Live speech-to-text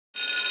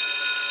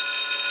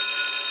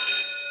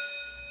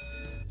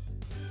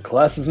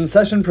Class is in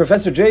session.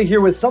 Professor J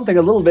here with something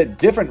a little bit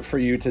different for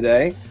you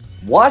today.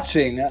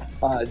 Watching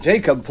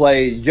Jacob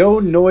play Yo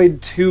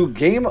Noid 2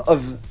 Game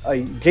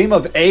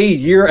of a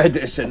Year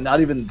edition, not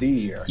even the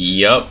year.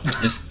 Yup.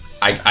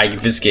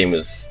 This game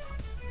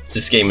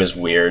is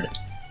weird.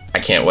 I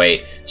can't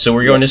wait. So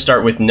we're going to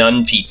start with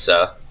Nun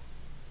Pizza.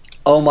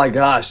 Oh my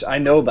gosh, I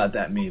know about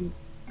that meme.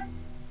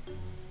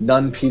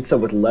 Nun pizza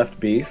with left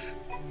beef.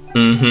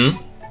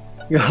 Mm-hmm.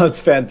 That's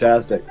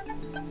fantastic.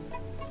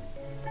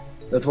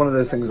 That's one of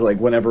those things, like,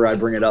 whenever I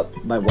bring it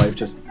up, my wife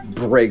just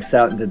breaks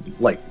out into,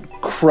 like,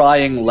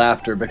 crying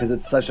laughter because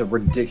it's such a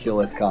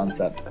ridiculous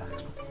concept.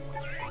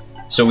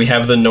 So we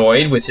have the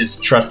Noid with his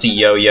trusty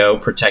yo-yo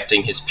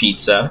protecting his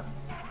pizza.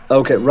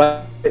 Okay,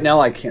 right now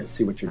I can't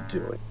see what you're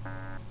doing.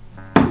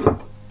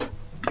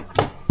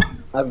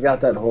 I've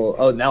got that whole...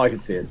 Oh, now I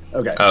can see it.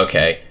 Okay.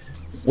 Okay.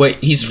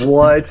 Wait, he's...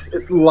 What?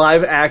 It's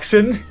live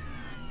action?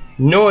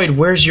 Noid,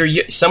 where's your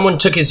yo... Someone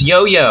took his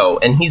yo-yo,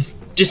 and he's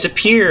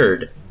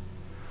disappeared.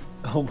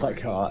 Oh my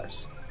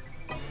gosh.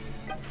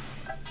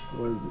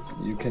 What is this?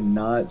 You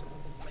cannot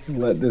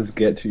let this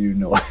get to you,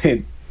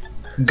 Noid.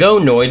 Go,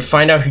 Noid,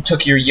 find out who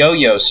took your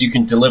yo-yo so you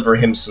can deliver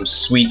him some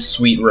sweet,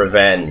 sweet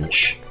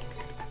revenge.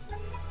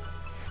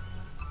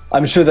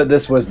 I'm sure that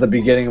this was the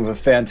beginning of a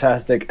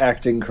fantastic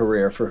acting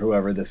career for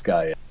whoever this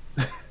guy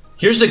is.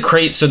 Here's the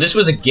crate. So this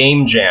was a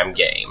game jam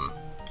game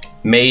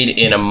made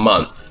in a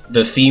month.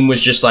 The theme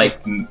was just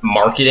like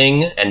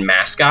marketing and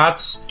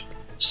mascots.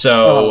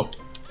 So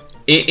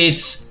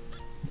it's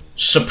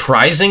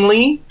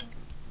surprisingly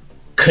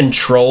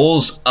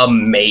controls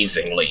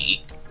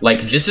amazingly.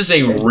 Like, this is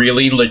a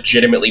really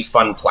legitimately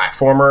fun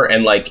platformer,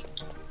 and like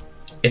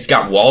it's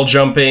got wall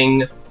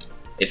jumping,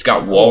 it's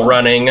got wall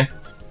running.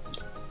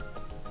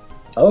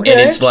 Okay. And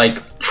it's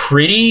like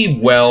pretty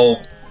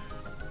well.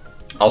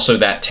 Also,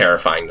 that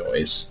terrifying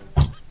noise.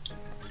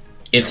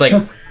 It's like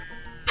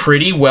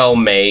pretty well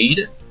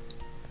made,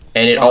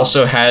 and it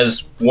also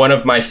has one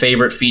of my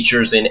favorite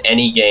features in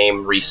any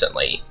game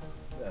recently.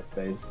 That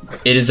face.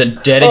 It is a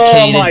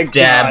dedicated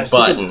dab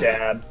button.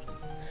 Dab.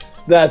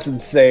 That's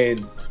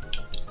insane.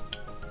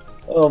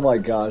 Oh my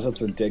gosh,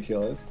 that's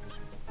ridiculous.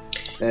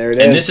 There it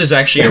is. And this is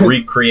actually a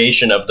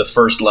recreation of the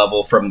first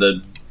level from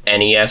the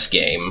NES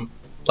game.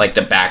 Like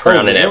the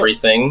background and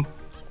everything.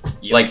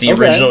 Like the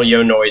original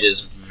Yo Noid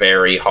is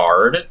very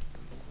hard.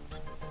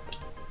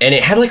 And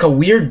it had like a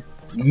weird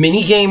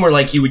mini game where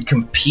like you would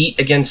compete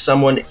against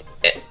someone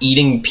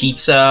eating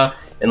pizza,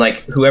 and like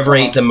whoever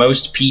ate the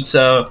most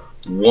pizza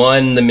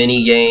won the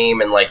mini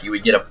game, and like you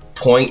would get a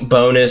point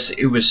bonus.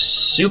 It was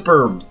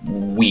super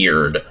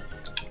weird.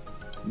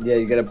 Yeah,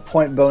 you get a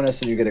point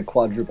bonus and you get a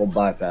quadruple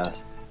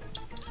bypass.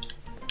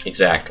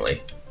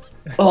 Exactly.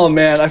 Oh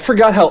man, I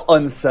forgot how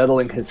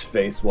unsettling his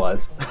face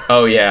was.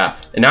 Oh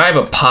yeah, and now I have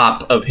a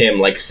pop of him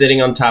like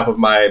sitting on top of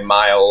my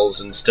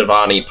Miles and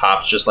Stevani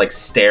pops just like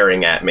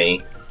staring at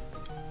me.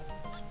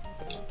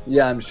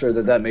 Yeah, I'm sure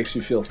that that makes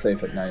you feel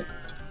safe at night.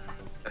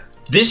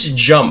 This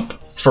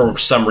jump, for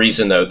some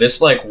reason though,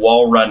 this like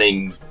wall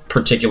running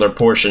particular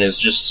portion is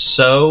just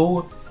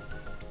so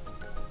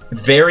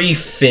very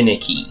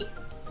finicky.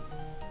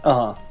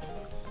 Uh-huh.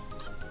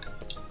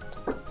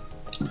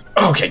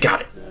 Okay, got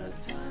it.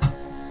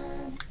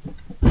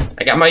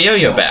 I got my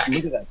yo-yo back.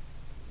 Look at that.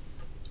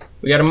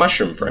 We got a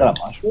mushroom friend. Is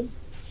that a mushroom?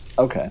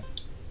 Okay.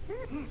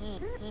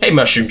 Hey,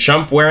 mushroom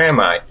chump, where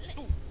am I?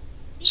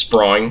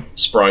 Sprawling,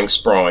 sprawling,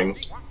 sprawling.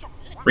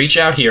 Reach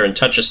out here and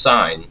touch a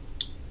sign.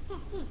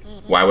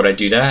 Why would I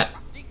do that?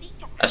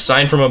 A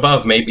sign from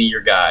above may be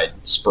your guide,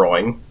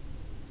 sprawling.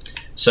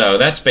 So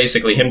that's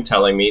basically him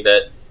telling me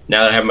that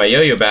now that I have my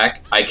yo-yo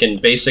back, I can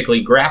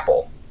basically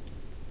grapple.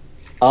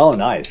 Oh,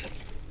 nice.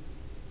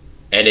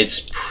 And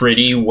it's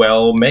pretty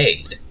well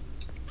made.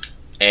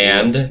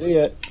 And let's see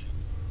it.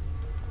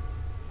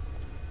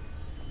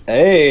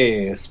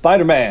 Hey,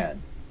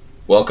 Spider-Man.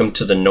 Welcome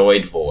to the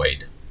Noid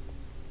Void.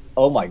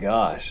 Oh my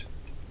gosh.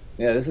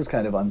 Yeah, this is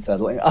kind of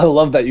unsettling. I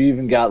love that you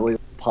even got like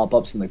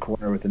pop-ups in the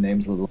corner with the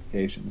names of the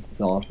locations.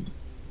 It's awesome.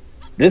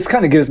 This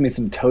kind of gives me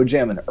some Toe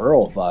Jam and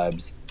Earl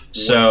vibes.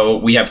 So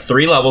we have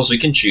 3 levels we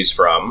can choose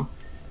from.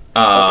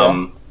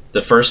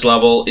 The first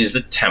level is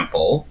the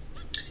temple.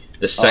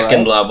 The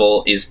second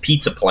level is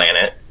Pizza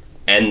Planet.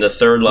 And the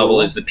third level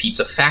is the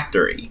Pizza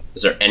Factory.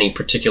 Is there any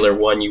particular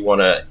one you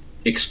want to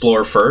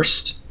explore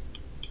first?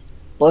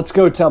 Let's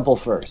go temple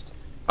first.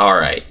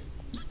 Alright.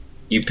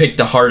 You picked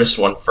the hardest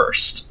one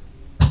first.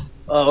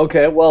 Oh,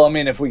 okay. Well, I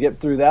mean, if we get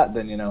through that,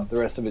 then, you know, the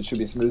rest of it should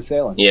be smooth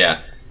sailing.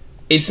 Yeah.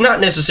 It's not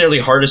necessarily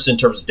hardest in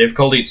terms of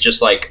difficulty. It's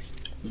just, like,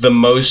 the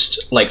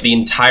most... Like, the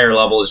entire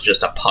level is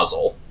just a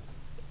puzzle.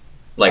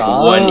 Like,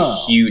 one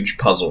huge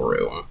puzzle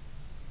room.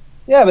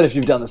 Yeah, but if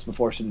you've done this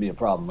before, it shouldn't be a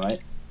problem, right?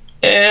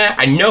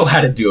 I know how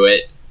to do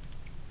it.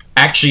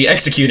 Actually,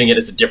 executing it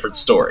is a different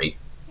story.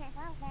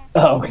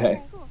 Oh,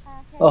 okay.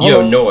 Oh,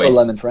 Yo, Noid. A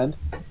lemon friend?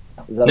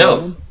 Is that a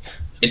lemon?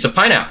 It's a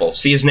pineapple.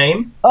 See his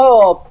name?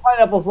 Oh,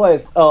 pineapple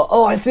slice.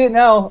 Oh, I see it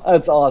now.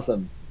 That's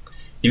awesome.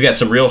 You've got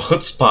some real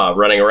chutzpah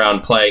running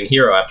around playing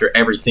hero after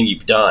everything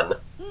you've done.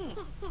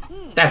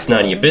 That's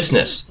none of your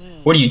business.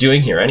 What are you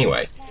doing here,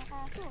 anyway?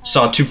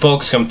 Saw two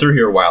folks come through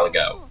here a while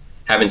ago.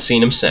 Haven't seen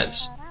them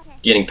since.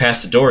 Getting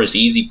past the door is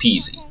easy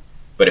peasy.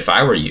 But if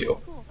I were you,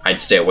 I'd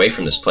stay away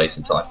from this place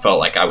until I felt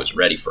like I was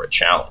ready for a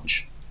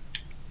challenge.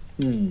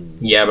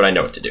 Yeah, but I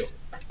know what to do.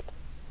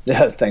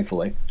 Yeah,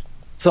 thankfully.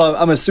 So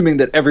I'm assuming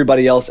that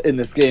everybody else in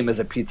this game is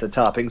a pizza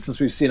topping, since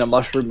we've seen a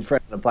mushroom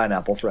friend and a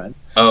pineapple friend.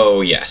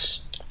 Oh,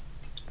 yes.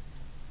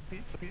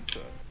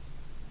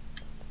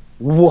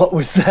 What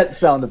was that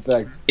sound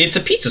effect? It's a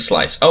pizza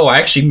slice. Oh, I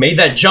actually made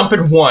that jump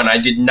in one. I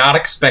did not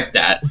expect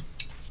that.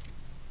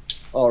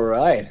 All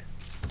right.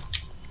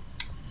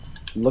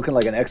 Looking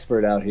like an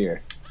expert out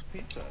here.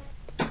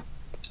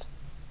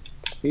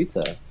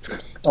 Pizza.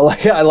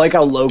 I like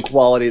how low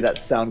quality that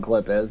sound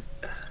clip is.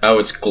 Oh,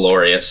 it's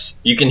glorious.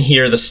 You can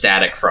hear the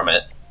static from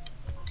it.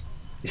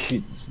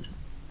 It's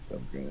so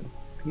good.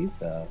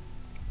 Pizza.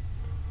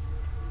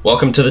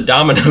 Welcome to the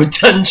Domino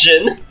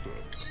Dungeon.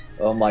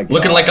 Oh my god.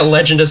 Looking like a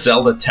Legend of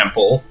Zelda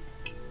temple.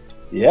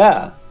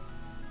 Yeah.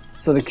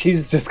 So the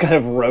keys just kind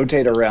of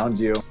rotate around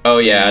you. Oh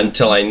yeah,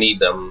 until I need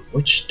them.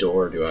 Which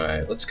door do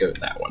I... Let's go with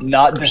that one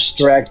Not first.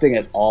 distracting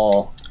at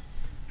all.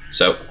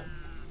 So,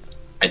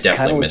 I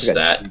definitely missed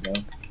that.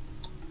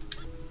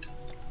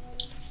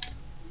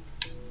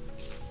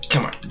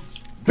 Come on.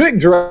 Big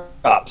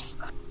drops.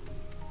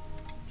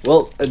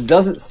 Well, it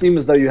doesn't seem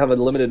as though you have a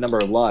limited number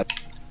of lives.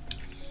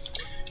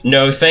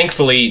 No,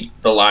 thankfully,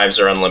 the lives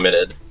are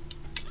unlimited.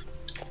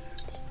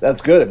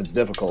 That's good if it's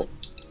difficult.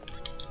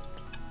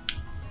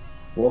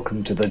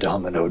 Welcome to the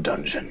Domino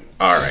Dungeon.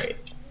 Alright.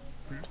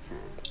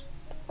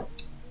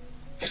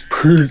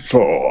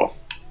 Pizza.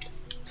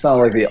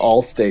 Sound like the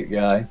Allstate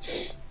guy.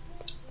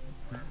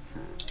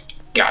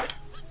 Got it.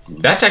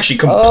 That's actually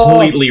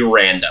completely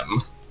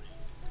random.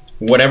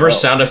 Whatever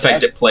sound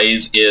effect it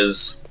plays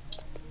is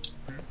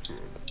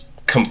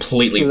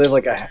completely...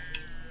 So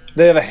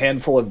they have a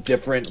handful of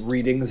different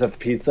readings of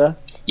pizza?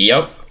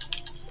 Yep.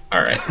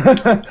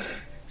 Alright.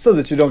 So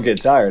that you don't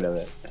get tired of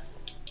it.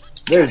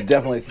 There's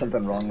definitely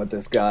something wrong with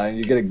this guy.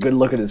 You get a good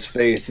look at his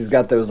face. He's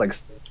got those, like,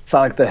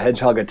 Sonic the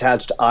Hedgehog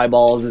attached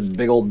eyeballs and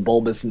big old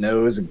bulbous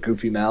nose and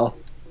goofy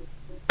mouth.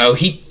 Oh,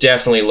 he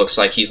definitely looks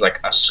like he's like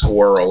a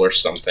squirrel or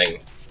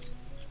something.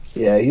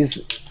 Yeah,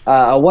 he's...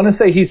 I want to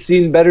say he's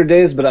seen better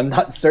days, but I'm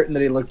not certain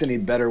that he looked any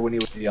better when he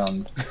was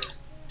young.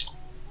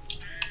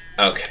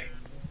 Okay.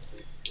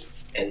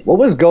 And what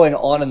was going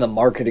on in the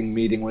marketing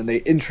meeting when they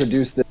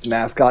introduced this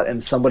mascot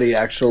and somebody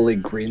actually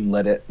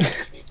greenlit it?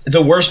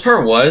 the worst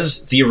part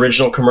was, the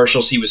original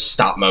commercials, he was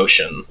stop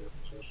motion.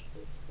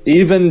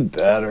 Even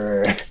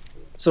better.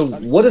 So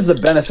what is the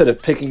benefit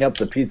of picking up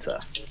the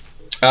pizza?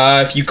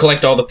 If you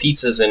collect all the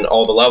pizzas in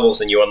all the levels,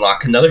 then you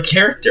unlock another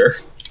character.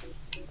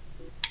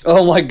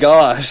 Oh my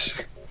gosh.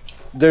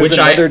 There's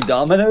another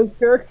Domino's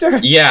character?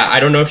 Yeah, I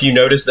don't know if you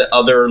noticed the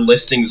other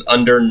listings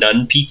under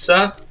None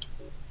Pizza,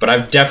 but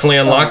I've definitely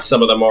unlocked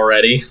some of them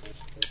already.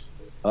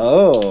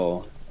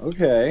 Oh,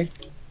 okay.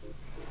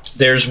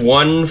 There's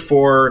one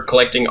for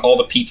collecting all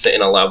the pizza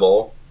in a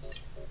level.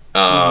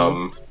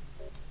 Oh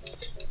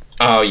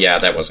yeah,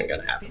 that wasn't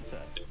gonna happen.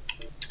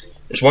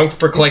 There's one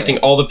for collecting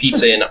all the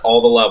pizza in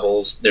all the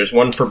levels. There's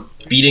one for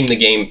beating the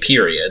game,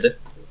 period.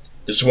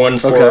 There's one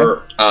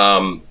for,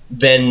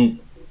 then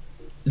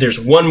there's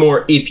one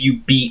more if you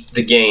beat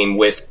the game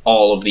with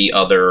all of the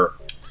other,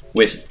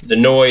 with the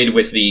Noid,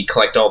 with the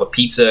collect all the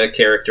pizza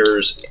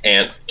characters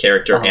and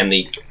and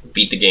the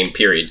beat the game,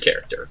 period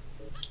character.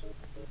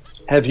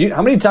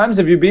 How many times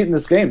have you beaten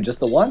this game? Just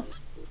the once?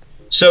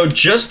 So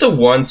just the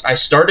once. I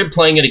started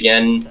playing it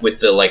again with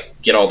the,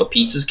 like, get all the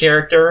pizzas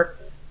character.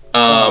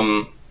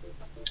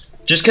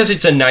 Just because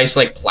it's a nice,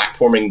 like,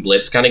 platforming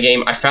bliss kind of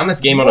game. I found this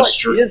game on a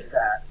stream. What is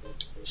that?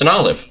 It's an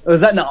olive. Oh,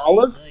 is that an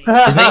olive?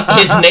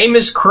 His name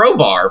is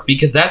Crowbar,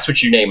 because that's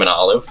what you name an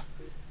olive.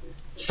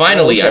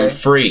 Finally, I'm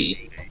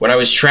free. When I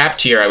was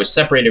trapped here, I was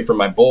separated from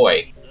my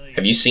boy.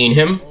 Have you seen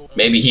him?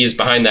 Maybe he is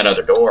behind that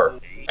other door.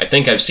 I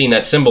think I've seen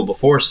that symbol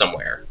before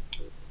somewhere.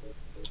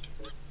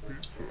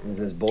 Is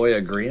this boy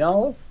a green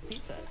olive?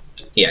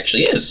 He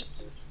actually is.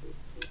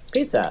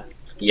 Pizza.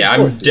 Yeah,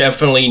 I'm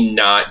definitely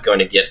not going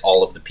to get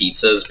all of the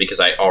pizzas because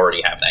I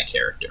already have that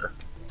character.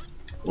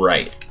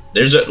 Right.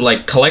 There's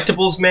like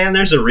collectibles, man.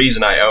 There's a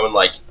reason I own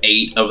like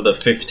 8 of the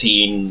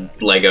 15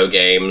 Lego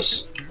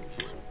games.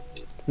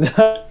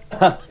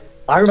 I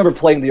remember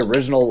playing the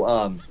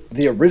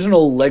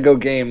original Lego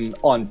game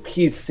on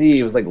PC.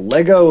 It was like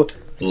Lego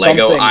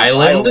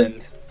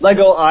Island.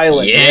 Lego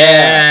Island.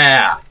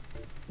 Yeah.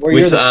 Where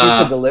you're the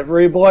pizza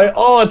delivery boy.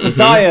 Oh, it's a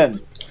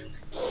tie-in.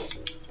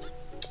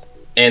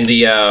 And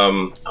the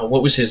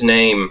what was his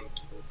name?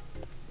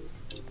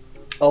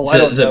 Oh, I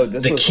don't know.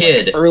 This was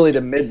kid, like early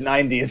to mid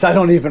 '90s. I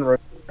don't even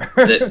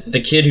remember.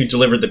 the kid who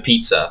delivered the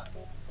pizza.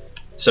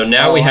 So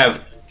now we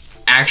have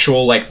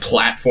actual like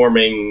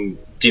platforming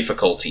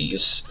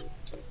difficulties.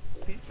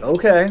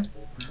 Okay.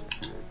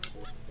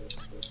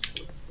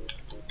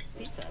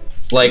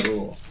 Like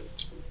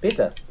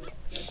pizza.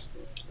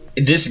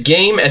 This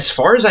game, as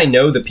far as I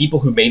know, the people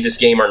who made this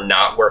game are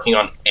not working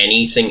on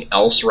anything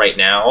else right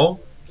now.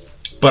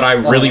 but I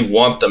really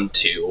want them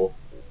to.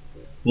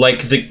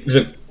 Like,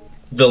 the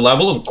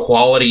level of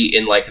quality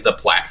in, like, the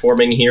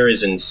platforming here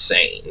is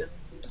insane.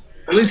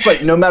 At least,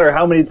 like, no matter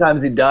how many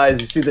times he dies,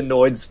 you see the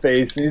Noid's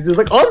face, and he's just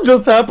like, I'm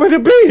just happy to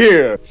be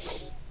here!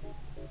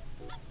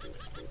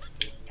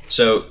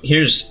 So,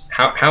 here's...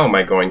 How am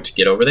I going to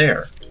get over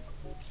there?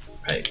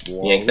 Right,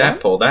 yank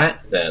that, pull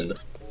that, then...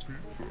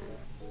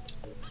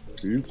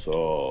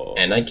 Pizza.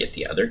 And I get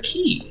the other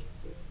key.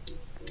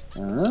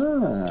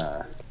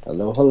 Ah.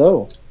 Hello,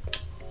 hello.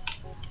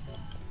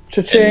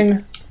 Cha-ching!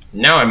 And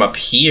now I'm up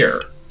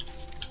here.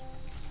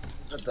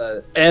 But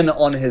the N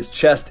on his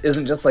chest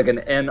isn't just like an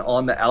N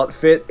on the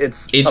outfit,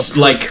 it's a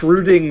like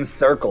protruding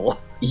circle.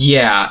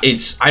 Yeah,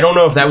 I don't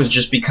know if that was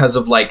just because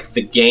of, like,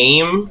 the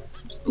game,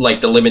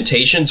 like, the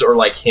limitations, or,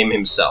 like, him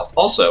himself.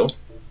 Also,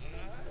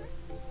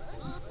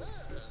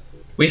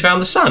 we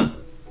found the sun.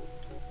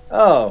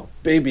 Oh,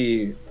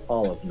 baby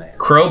olive man.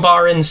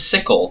 Crowbar and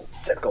sickle.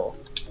 Sickle.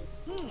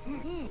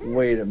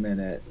 Wait a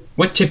minute.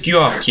 What tipped you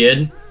off,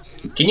 kid?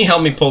 Can you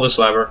help me pull this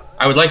lever?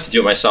 I would like to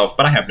do it myself,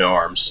 but I have no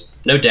arms.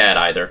 No dad,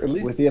 either.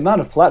 With the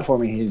amount of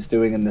platforming he's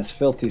doing in this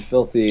filthy,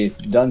 filthy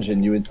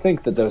dungeon, you would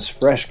think that those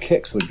fresh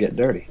kicks would get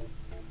dirty.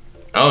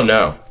 Oh,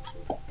 no.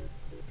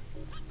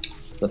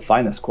 The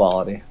finest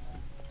quality.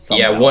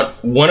 Somehow. Yeah,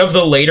 one of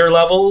the later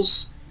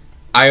levels,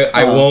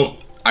 I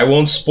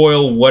won't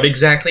spoil what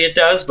exactly it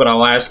does, but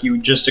I'll ask you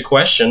just a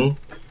question.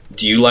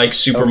 Do you like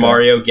Super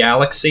Mario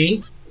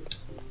Galaxy?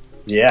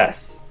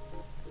 Yes.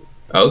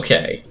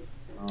 Okay.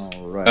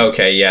 Alright.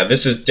 Okay, yeah,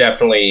 this is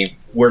definitely...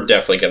 We're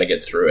definitely gonna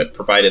get through it,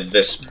 provided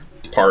this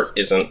part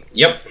isn't...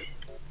 Yep.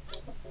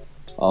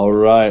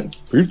 Alright.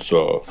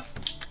 Pizza.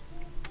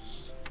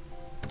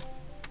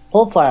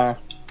 Pizza.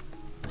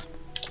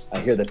 I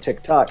hear the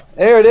tick-tock.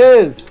 There it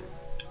is!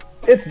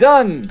 It's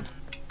done!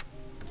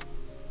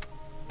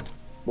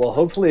 Well,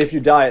 hopefully if you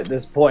die at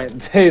this point,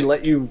 they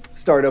let you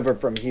start over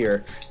from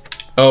here.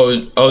 Oh,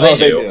 they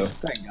do.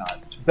 Thank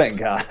God. Thank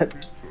God.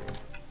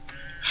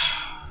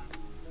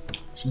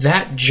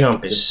 That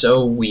jump is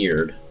so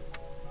weird.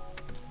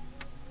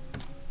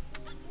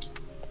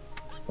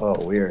 Oh,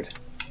 weird.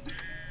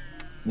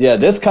 Yeah,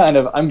 this kind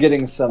of... I'm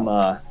getting some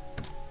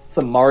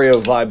Mario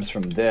vibes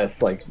from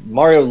this. Like,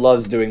 Mario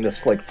loves doing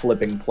this, like,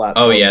 flipping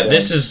platform. Oh, yeah, thing.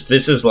 This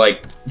is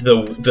like,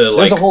 the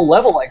There's a whole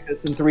level like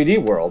this in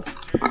 3D World.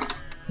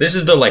 This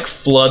is the, like,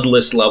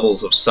 floodless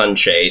levels of Sun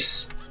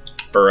Chase.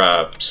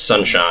 Or,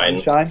 Sunshine.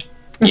 Sunshine?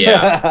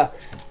 Yeah.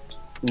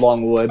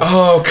 Longwood.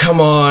 Oh, come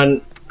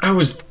on.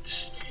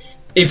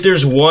 If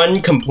there's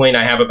one complaint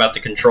I have about the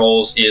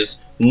controls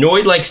is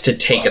Noid likes to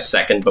take a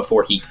second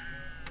before he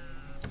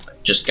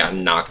just got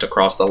knocked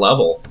across the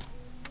level.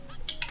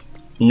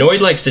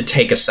 Noid likes to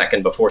take a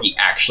second before he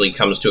actually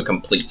comes to a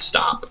complete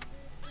stop.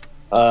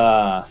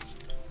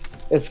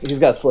 He's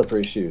got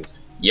slippery shoes.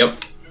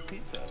 Yep.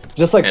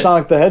 Just like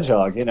Sonic the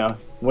Hedgehog, you know.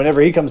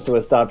 Whenever he comes to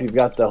a stop, you've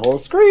got the whole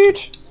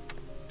screech.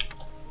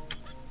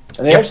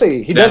 And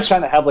he does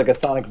kind of have like a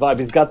Sonic vibe.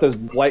 He's got those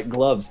white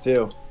gloves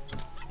too.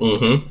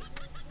 Mm-hmm.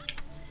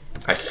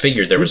 I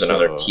figured there was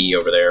another key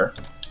over there.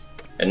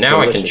 And now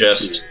I can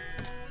just...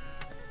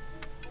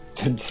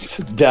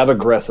 dab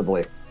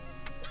aggressively.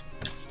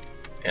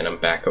 And I'm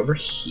back over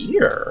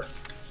here.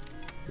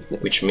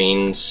 Which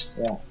means...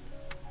 Yeah.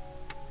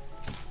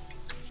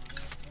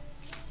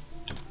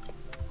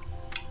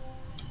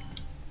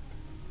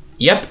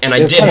 Yep, and I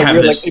did have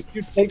weird. this... Like, if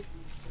you take...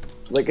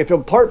 Like, if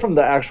apart from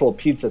the actual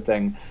pizza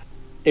thing,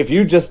 if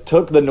you just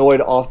took the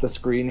Noid off the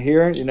screen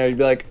here, you know, you'd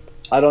be like,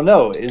 I don't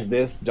know, is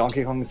this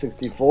Donkey Kong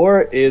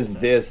 64? Is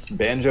this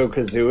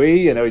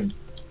Banjo-Kazooie? You know,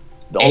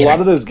 a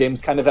lot of those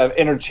games kind of have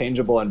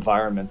interchangeable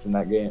environments in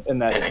that game, in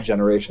that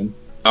generation.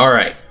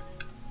 Alright.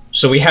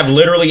 So we have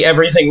literally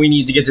everything we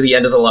need to get to the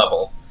end of the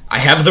level. I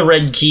have the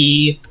red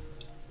key.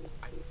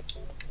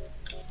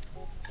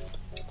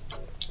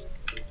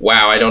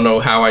 Wow, I don't know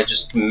how I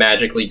just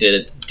magically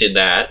did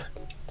that.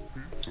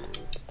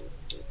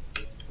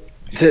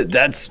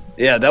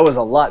 That was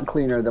a lot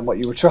cleaner than what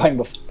you were trying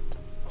before.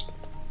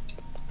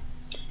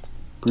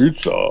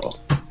 Pizza.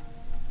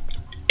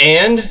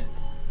 And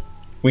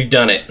we've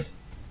done it.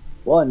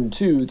 1,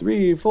 2,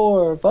 3,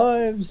 4,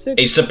 5,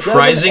 6. A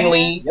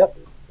surprisingly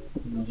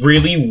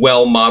really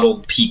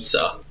well-modeled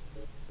pizza.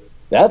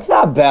 That's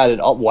not bad at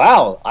all.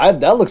 Wow,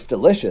 that looks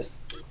delicious.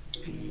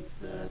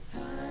 Pizza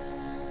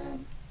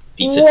time.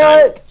 Pizza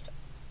time.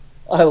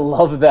 I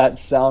love that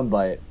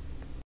soundbite.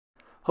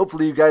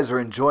 Hopefully you guys are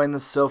enjoying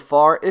this so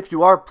far. If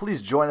you are,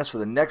 please join us for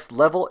the next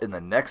level in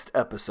the next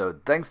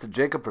episode. Thanks to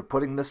Jacob for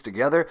putting this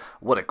together.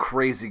 What a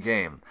crazy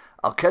game.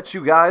 I'll catch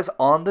you guys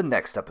on the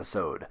next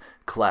episode.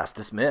 Class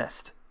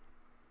dismissed.